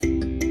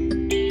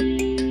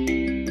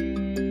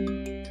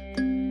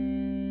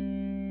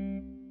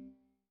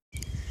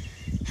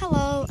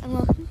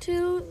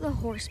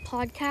Horse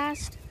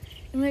podcast,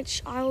 in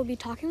which I will be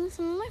talking with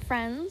some of my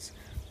friends,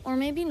 or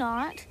maybe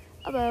not,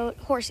 about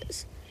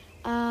horses.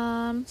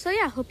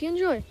 Hope you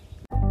enjoy.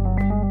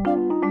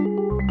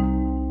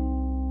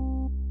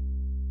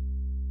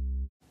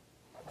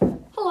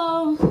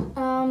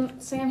 Hello,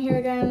 Sam here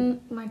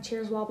again. My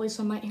chair's wobbly,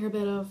 so I might hear a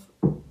bit of...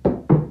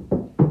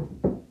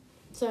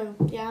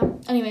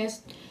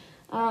 Anyways,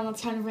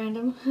 that's kind of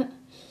random.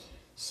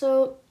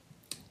 So,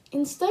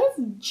 instead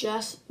of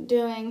just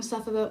doing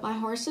stuff about my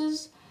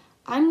horses,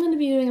 I'm going to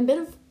be doing a bit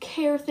of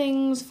care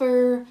things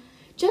for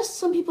just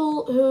some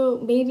people who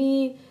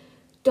maybe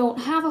don't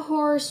have a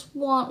horse,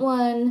 want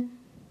one,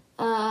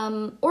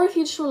 or if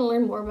you just want to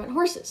learn more about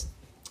horses.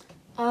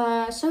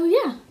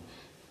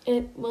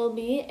 It will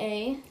be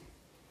a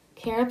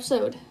care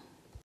episode.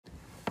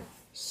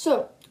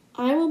 So,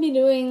 I will be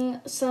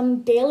doing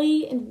some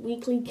daily and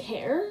weekly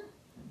care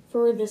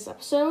for this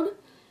episode.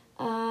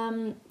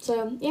 Here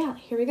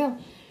we go.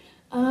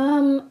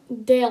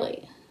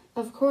 Daily.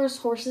 Of course,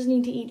 horses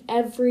need to eat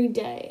every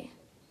day.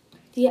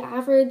 The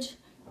average,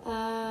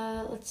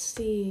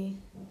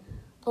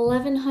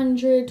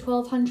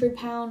 1,200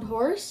 pound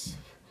horse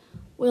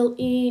will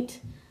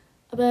eat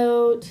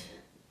about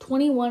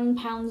 21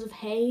 pounds of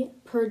hay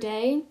per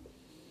day.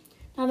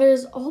 Now,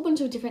 there's a whole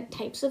bunch of different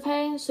types of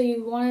hay, so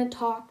you want to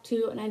talk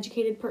to an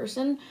educated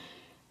person,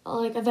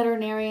 like a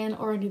veterinarian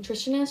or a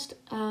nutritionist,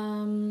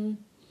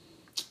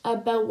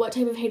 about what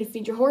type of hay to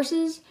feed your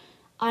horses.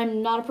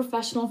 I'm not a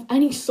professional of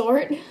any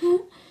sort.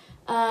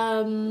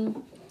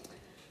 Some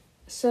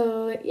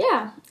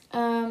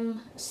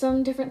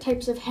different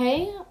types of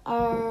hay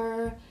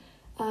are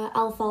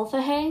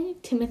alfalfa hay,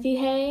 timothy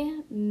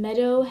hay,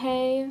 meadow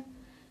hay,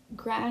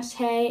 grass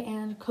hay,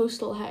 and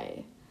coastal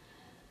hay.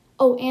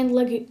 Oh, and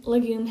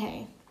legume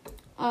hay.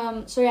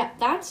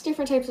 That's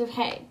different types of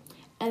hay.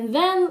 And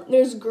then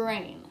there's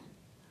grain,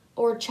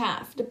 or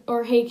chaff,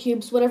 or hay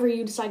cubes, whatever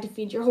you decide to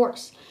feed your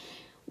horse.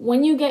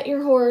 When you get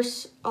your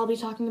horse, I'll be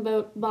talking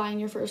about buying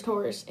your first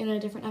horse in a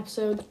different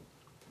episode.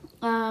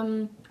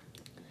 So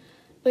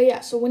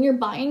when you're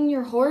buying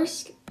your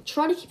horse,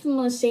 try to keep them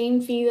on the same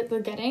feed that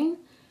they're getting,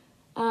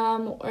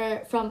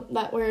 where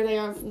they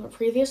are from the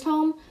previous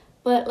home.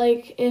 But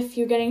if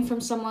you're getting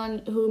from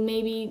someone who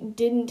maybe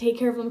didn't take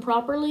care of them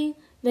properly,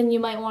 then you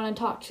might want to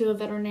talk to a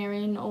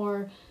veterinarian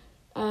or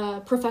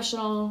a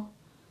professional,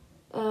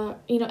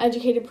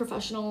 educated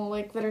professional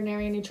like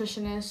veterinarian,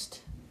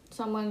 nutritionist,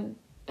 someone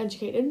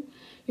educated.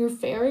 Your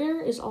farrier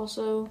is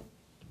also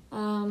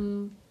a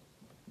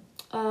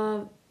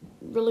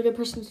really good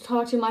person to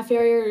talk to. My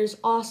farrier is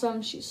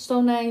awesome. She's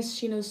so nice.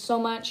 She knows so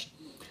much.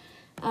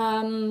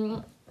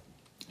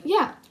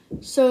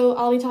 So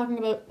I'll be talking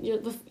about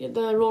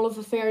the role of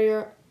the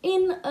farrier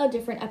in a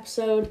different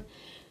episode.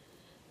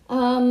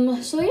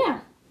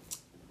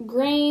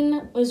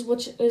 Grain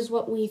is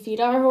what we feed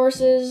our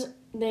horses.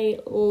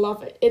 They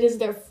love it. It is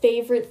their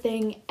favorite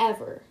thing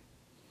ever.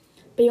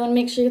 But you want to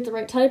make sure you get the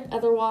right type,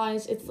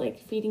 otherwise it's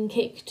like feeding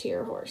cake to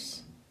your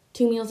horse.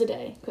 2 meals a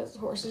day, because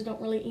horses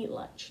don't really eat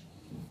lunch.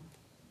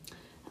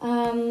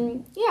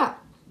 Another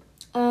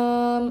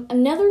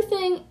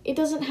thing, it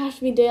doesn't have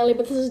to be daily,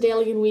 but this is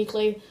daily and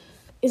weekly,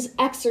 is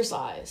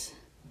exercise.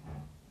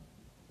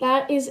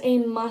 That is a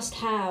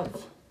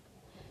must-have.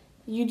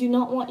 You do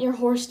not want your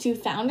horse to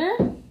founder,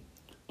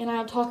 and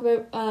I'll talk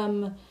about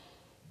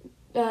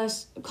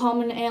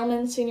common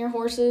ailments in your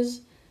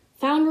horses.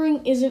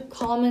 Foundering isn't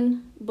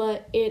common,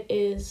 but it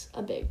is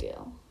a big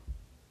deal.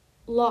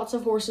 Lots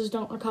of horses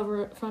don't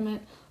recover from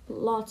it.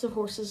 Lots of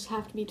horses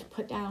have to be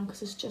put down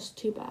because it's just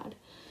too bad.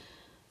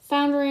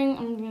 Foundering,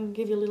 I'm going to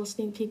give you a little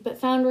sneak peek, but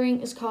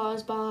foundering is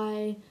caused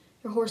by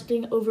your horse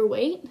being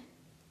overweight.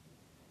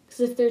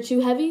 Because if they're too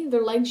heavy,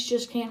 their legs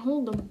just can't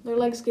hold them. Their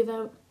legs give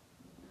out.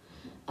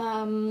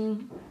 So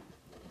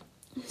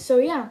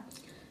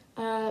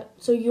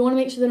you want to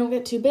make sure they don't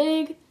get too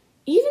big.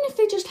 Even if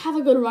they just have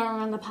a good run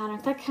around the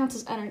paddock, that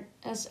counts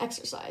as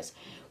exercise.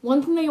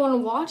 One thing that you want to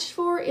watch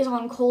for is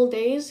on cold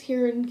days.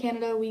 Here in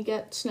Canada, we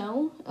get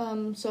snow.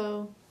 In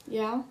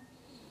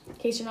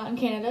case you're not in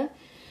Canada.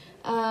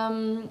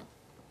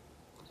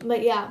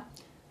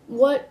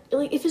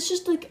 If it's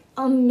just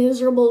a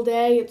miserable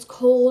day, it's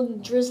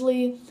cold,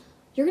 drizzly,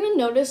 you're going to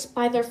notice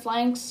by their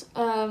flanks,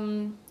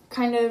 where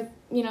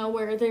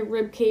their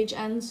rib cage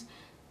ends,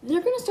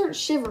 they're going to start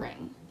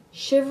shivering.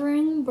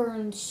 Shivering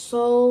burns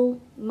so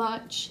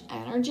much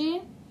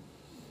energy.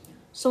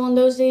 So on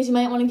those days, you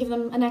might want to give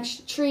them an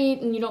extra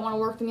treat, and you don't want to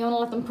work them. You want to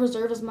let them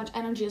preserve as much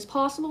energy as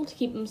possible to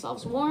keep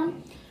themselves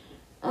warm.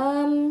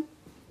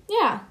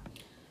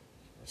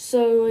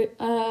 So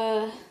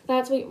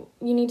that's what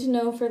you need to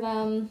know for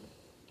them.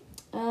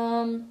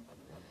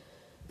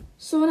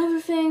 So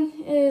another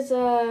thing is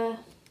for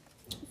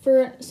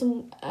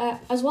some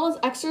as well as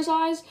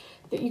exercise,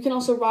 that you can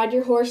also ride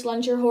your horse,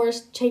 lunge your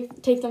horse,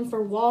 take them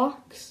for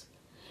walks.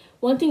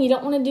 One thing you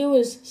don't want to do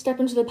is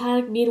step into the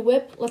paddock, beat a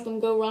whip, let them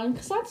go run,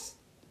 because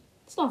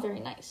it's not very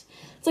nice.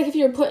 It's like if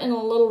you were put in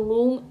a little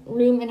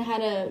room and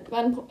had a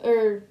gun,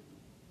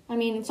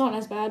 it's not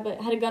as bad, but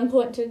had a gun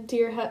put to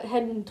your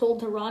head and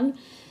told to run.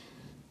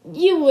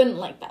 you wouldn't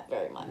like that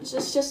very much.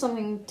 It's just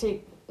something to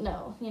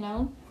know, you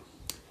know?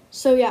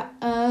 So, yeah.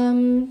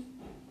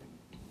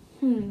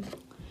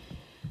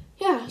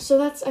 Yeah, so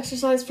that's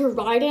exercise for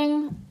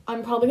riding.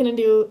 I'm probably going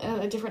to do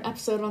a different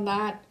episode on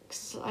that,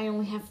 because I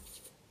only have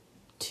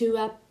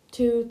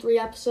 3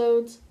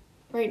 episodes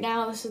right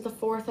now. This is the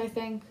 4th, I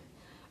think.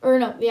 Or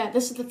no, yeah,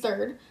 this is the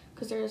 3rd,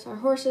 because there's our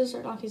horses,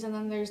 our donkeys, and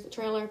then there's the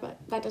trailer, but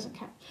that doesn't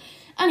count.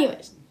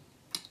 Anyways,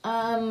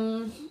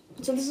 so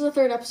this is the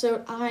 3rd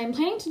episode. I'm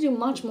planning to do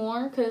much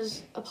more,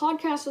 because a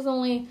podcast is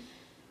only,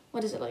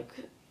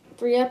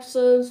 3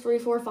 episodes, 3,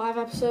 4, 5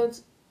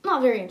 episodes.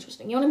 Not very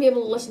interesting. You want to be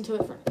able to listen to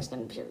it for an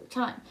extended period of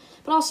time.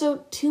 But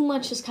also, too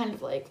much is kind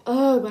of like,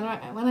 oh, when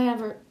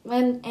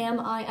am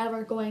I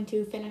ever going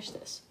to finish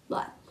this?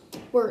 Blah.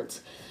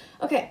 Words.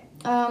 Okay,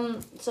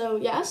 so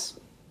yes.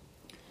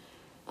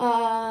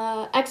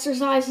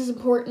 Exercise is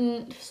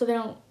important so they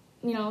don't,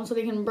 so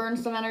they can burn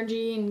some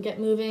energy and get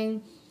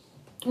moving.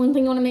 One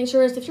thing you want to make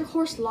sure is if your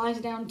horse lies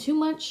down too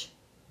much,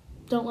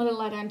 don't let it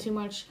lie down too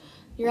much.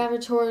 Your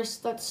average horse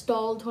that's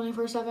stalled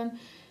 24/7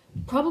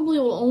 probably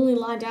will only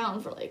lie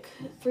down for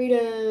 3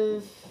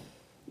 to,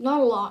 not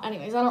a lot.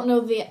 Anyways, I don't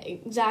know the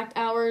exact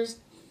hours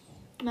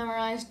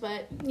memorized,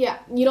 but yeah,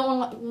 you don't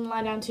want to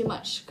lie down too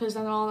much, because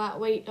then all that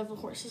weight of the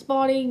horse's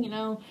body,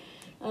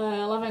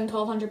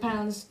 1,200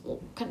 pounds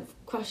will kind of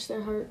crush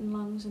their heart and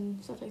lungs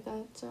and stuff like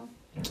that. So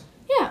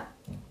yeah,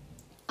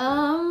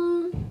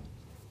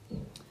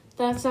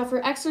 that's that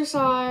for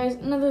exercise.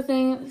 Another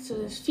thing, so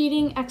there's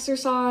feeding,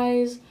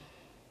 exercise,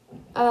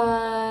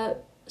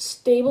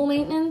 stable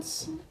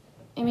maintenance.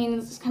 I mean,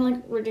 it's kind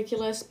of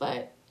ridiculous,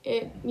 but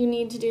you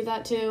need to do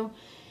that too.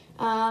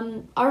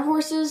 Our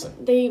horses,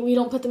 we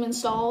don't put them in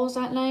stalls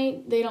at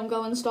night. They don't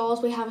go in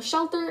stalls. We have a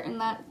shelter,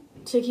 and that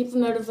to keep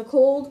them out of the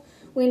cold,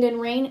 wind,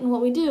 and rain. And what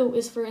we do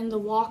is for in the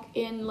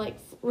walk-in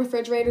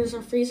refrigerators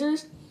or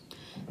freezers,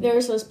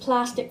 there's those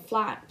plastic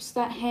flaps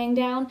that hang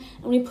down,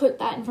 and we put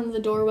that in front of the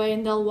doorway,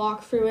 and they'll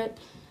walk through it.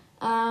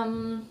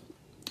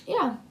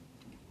 Yeah.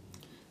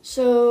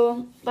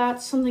 So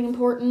that's something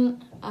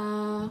important.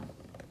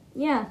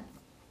 Yeah.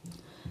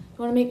 You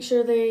want to make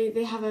sure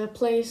they have a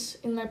place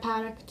in their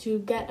paddock to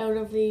get out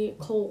of the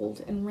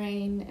cold and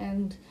rain,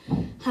 and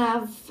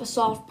have a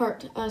soft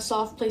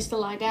place to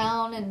lie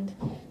down and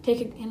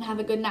have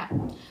a good nap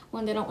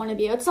when they don't want to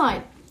be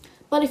outside.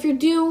 But if you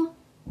do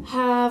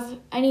have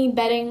any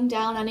bedding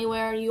down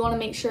anywhere, you want to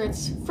make sure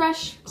it's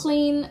fresh,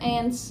 clean,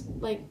 and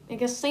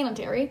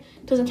sanitary.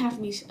 It doesn't have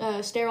to be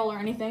sterile or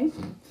anything.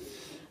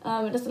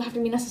 It doesn't have to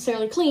be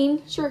necessarily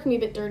clean. Sure, it can be a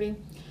bit dirty.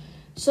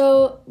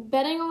 So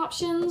bedding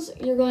options,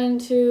 you're going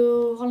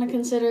to want to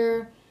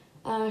consider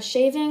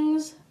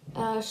shavings,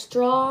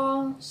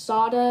 straw,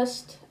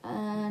 sawdust,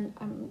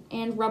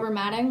 and rubber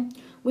matting.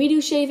 We do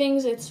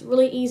shavings. It's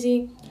really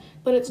easy,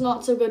 but it's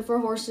not so good for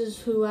horses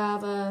who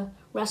have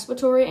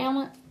respiratory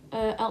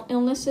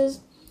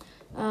illnesses,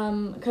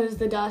 because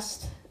the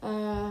dust.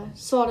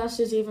 Sawdust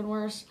is even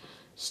worse.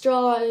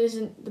 Straw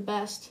isn't the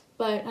best,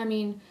 but I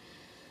mean,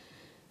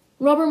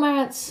 rubber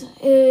mats,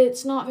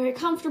 it's not very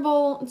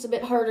comfortable, it's a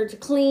bit harder to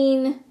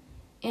clean,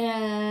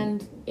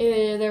 and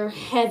they're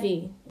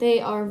heavy.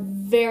 They are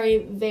very,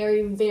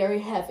 very, very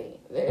heavy.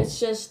 It's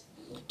just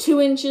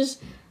 2 inches,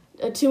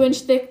 a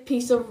 2-inch thick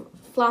piece of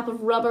flap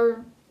of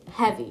rubber,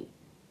 heavy.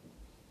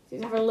 If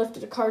you've ever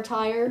lifted a car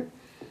tire,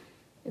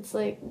 it's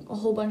like a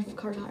whole bunch of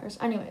car tires.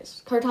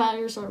 Anyways, car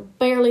tires are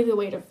barely the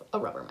weight of a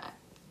rubber mat.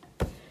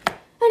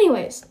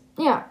 Anyways,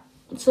 yeah.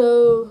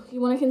 So you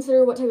want to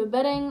consider what type of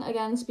bedding.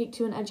 Again, speak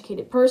to an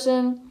educated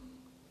person.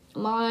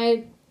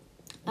 My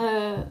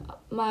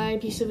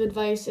piece of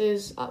advice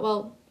is, I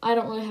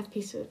don't really have a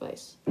piece of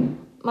advice.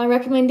 My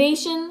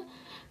recommendation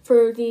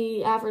for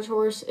the average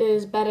horse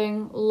is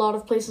bedding. A lot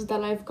of places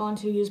that I've gone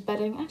to use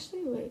bedding.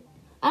 Actually, wait.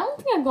 I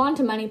don't think I've gone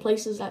to many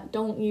places that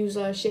don't use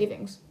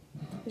shavings.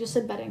 I just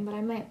said bedding, but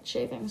I meant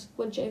shavings,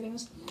 wood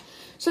shavings.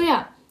 So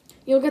yeah,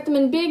 you'll get them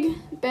in big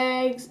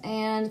bags,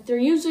 and they're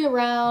usually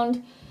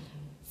around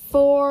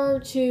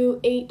 $4 to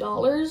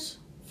 $8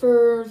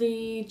 for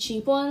the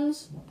cheap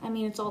ones. I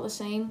mean, it's all the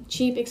same.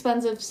 Cheap,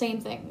 expensive,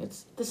 same thing.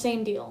 It's the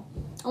same deal.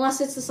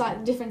 Unless it's the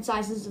different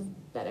sizes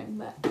of bedding,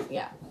 but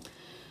yeah.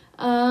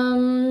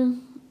 So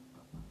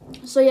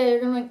yeah,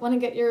 you're going to want to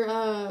get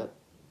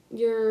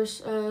your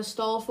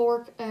stall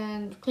fork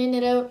and clean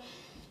it out.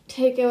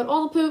 Take out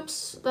all the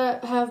poops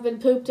that have been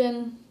pooped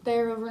in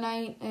there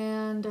overnight,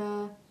 and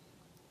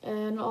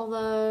all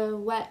the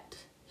wet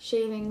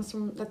shavings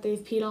that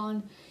they've peed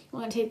on. You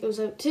want to take those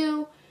out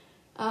too.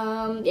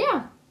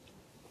 Yeah.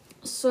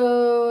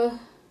 So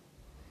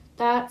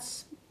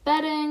that's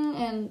bedding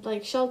and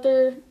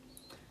shelter.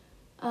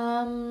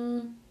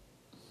 What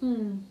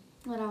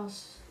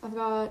else? I've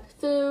got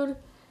food,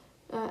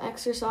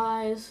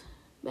 exercise,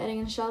 bedding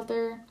and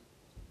shelter.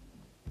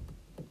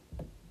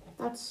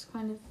 That's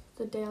kind of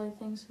the daily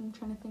things I'm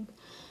trying to think.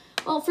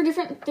 Well, for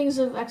different things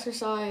of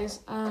exercise,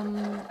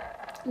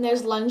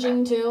 there's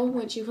lunging too,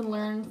 which you can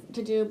learn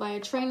to do by a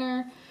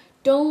trainer.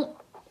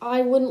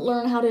 I wouldn't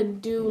learn how to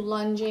do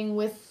lunging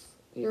with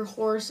your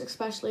horse,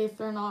 especially if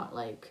they're not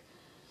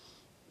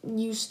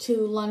used to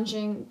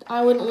lunging,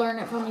 I wouldn't learn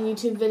it from a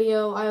YouTube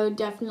video. I would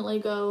definitely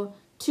go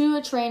to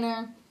a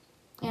trainer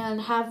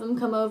and have them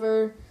come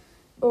over,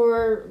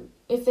 or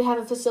if they have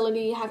a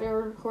facility, have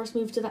your horse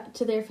move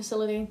to their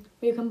facility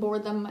where you can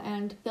board them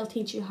and they'll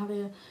teach you how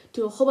to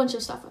do a whole bunch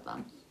of stuff with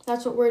them.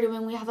 That's what we're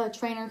doing. We have a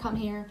trainer come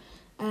here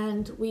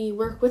and we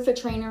work with the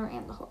trainer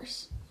and the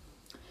horse.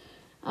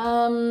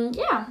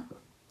 Yeah.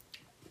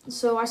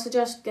 So I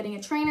suggest getting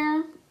a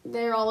trainer.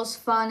 They're always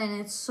fun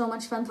and it's so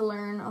much fun to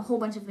learn a whole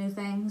bunch of new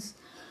things.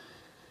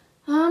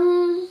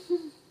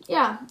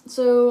 Yeah,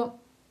 so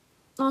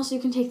also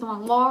you can take them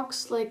on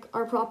walks. Like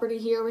our property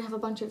here, we have a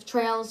bunch of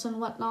trails and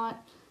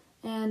whatnot.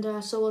 And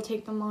so we'll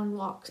take them on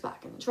walks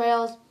back in the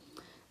trails.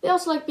 They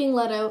also like being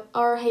let out.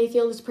 Our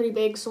hayfield is pretty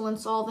big, so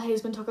once all the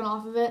hay's been taken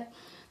off of it,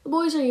 the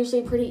boys are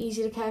usually pretty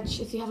easy to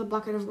catch if you have a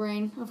bucket of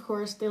grain. Of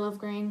course, they love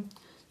grain.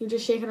 You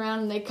just shake it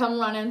around and they come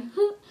running.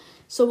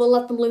 So we'll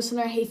let them loose in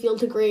our hayfield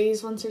to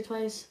graze once or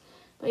twice.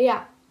 But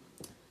yeah.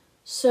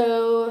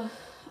 So,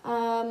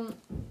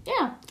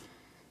 yeah.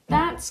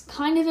 That's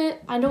kind of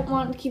it. I don't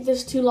want to keep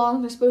this too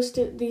long.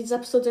 These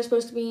episodes are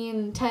supposed to be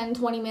in 10,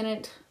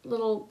 20-minute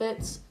little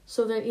bits,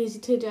 so they're easy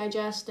to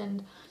digest,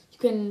 and you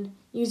can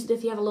use it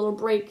if you have a little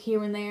break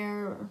here and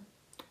there or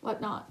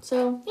whatnot.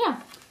 So,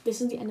 yeah, this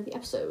is the end of the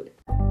episode.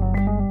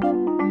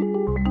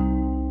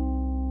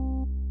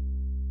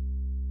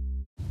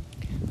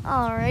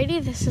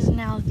 Alrighty, this is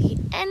now the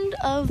end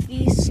of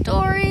the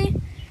story.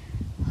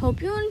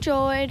 Hope you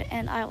enjoyed,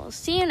 and I will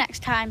see you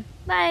next time.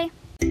 Bye!